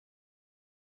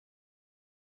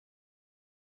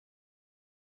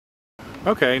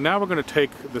Okay, now we're going to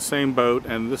take the same boat,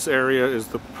 and this area is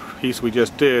the piece we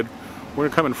just did. We're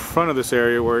going to come in front of this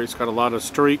area where it's got a lot of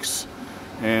streaks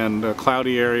and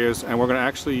cloudy areas, and we're going to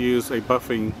actually use a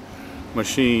buffing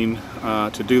machine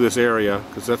to do this area,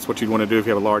 because that's what you'd want to do if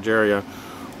you have a large area.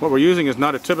 What we're using is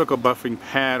not a typical buffing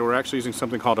pad. We're actually using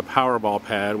something called a Powerball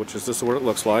pad, which is this is what it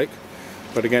looks like.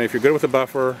 But again, if you're good with a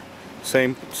buffer,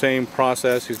 same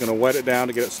process. He's going to wet it down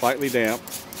to get it slightly damp.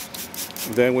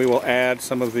 Then we will add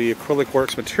some of the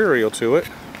Acrylic-Werks material to it.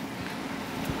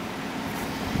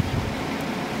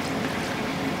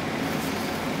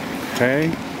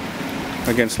 Okay.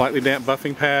 Again, slightly damp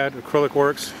buffing pad,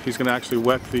 Acrylic-Werks. He's going to actually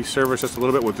wet the surface just a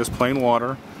little bit with just plain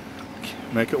water.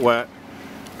 Make it wet,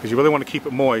 because you really want to keep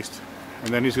it moist.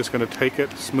 And then he's just going to take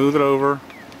it, smooth it over,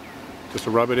 just to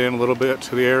rub it in a little bit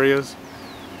to the areas.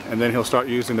 And then he'll start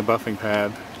using the buffing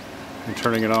pad and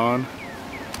turning it on.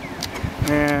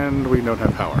 And we don't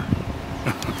have power.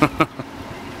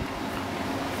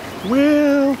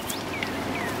 Well,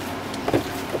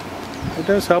 it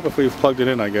does help if we've plugged it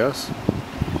in, I guess.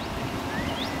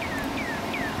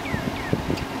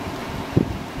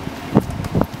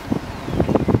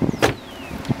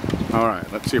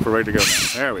 Alright, let's see if we're ready to go now.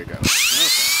 There we go. Okay.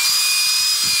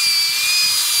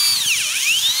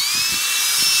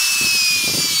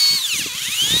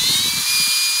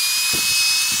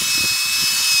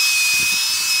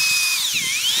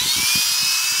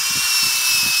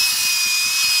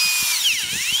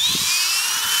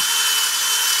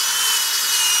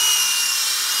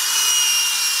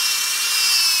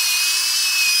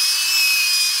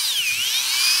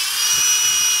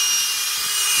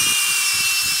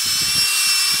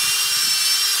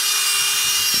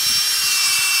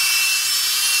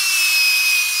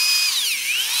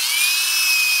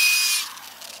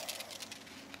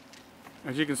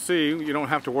 As you can see, you don't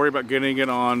have to worry about getting it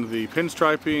on the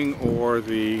pinstriping or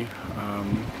the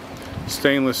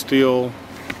stainless steel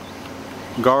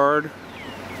guard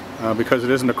because it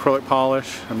is an acrylic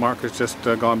polish, and Mark has just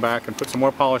gone back and put some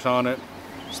more polish on it,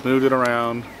 smoothed it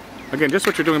around. Again, just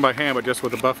what you're doing by hand, but just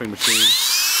with a buffing machine.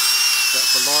 That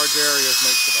for large areas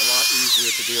makes it a lot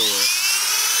easier to deal with.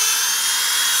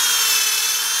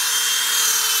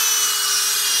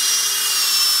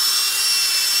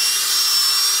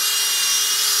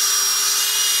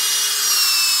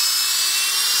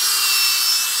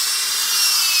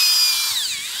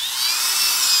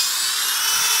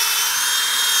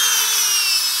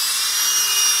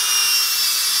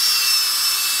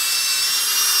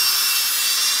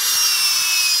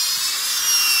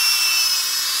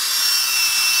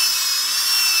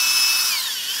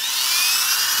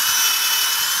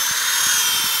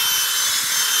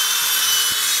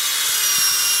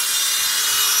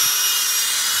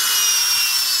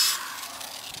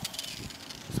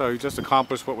 So you just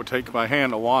accomplished what would take by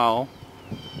hand a while,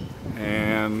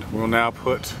 and we'll now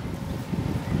put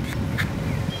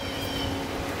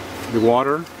the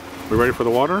water. We're ready for the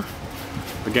water.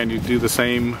 Again, you do the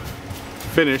same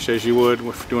finish as you would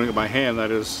with doing it by hand.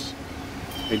 That is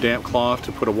a damp cloth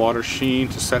to put a water sheen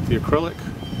to set the acrylic,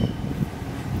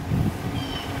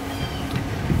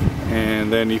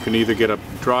 and then you can either get a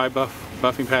dry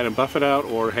buffing pad and buff it out,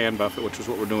 or hand buff it, which is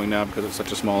what we're doing now because it's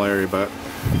such a small area. But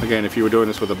again, if you were doing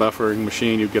this with a buffering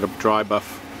machine, you'd get a dry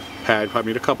buff pad,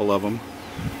 probably need a couple of them,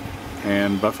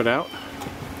 and buff it out.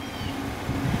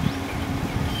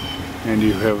 And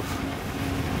you have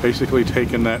basically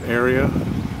taken that area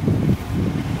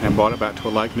and brought it back to a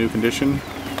like new condition,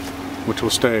 which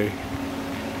will stay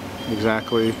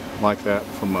exactly like that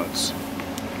for months.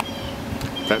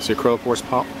 That's the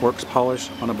Acrylic-Werks polish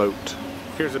on a boat.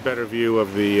 Here's a better view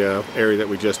of the area that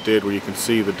we just did, where you can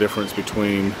see the difference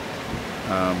between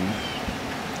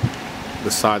the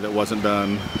side that wasn't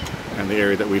done and the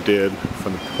area that we did,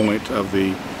 from the point of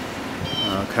the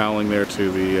cowling there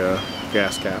to the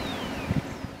gas cap.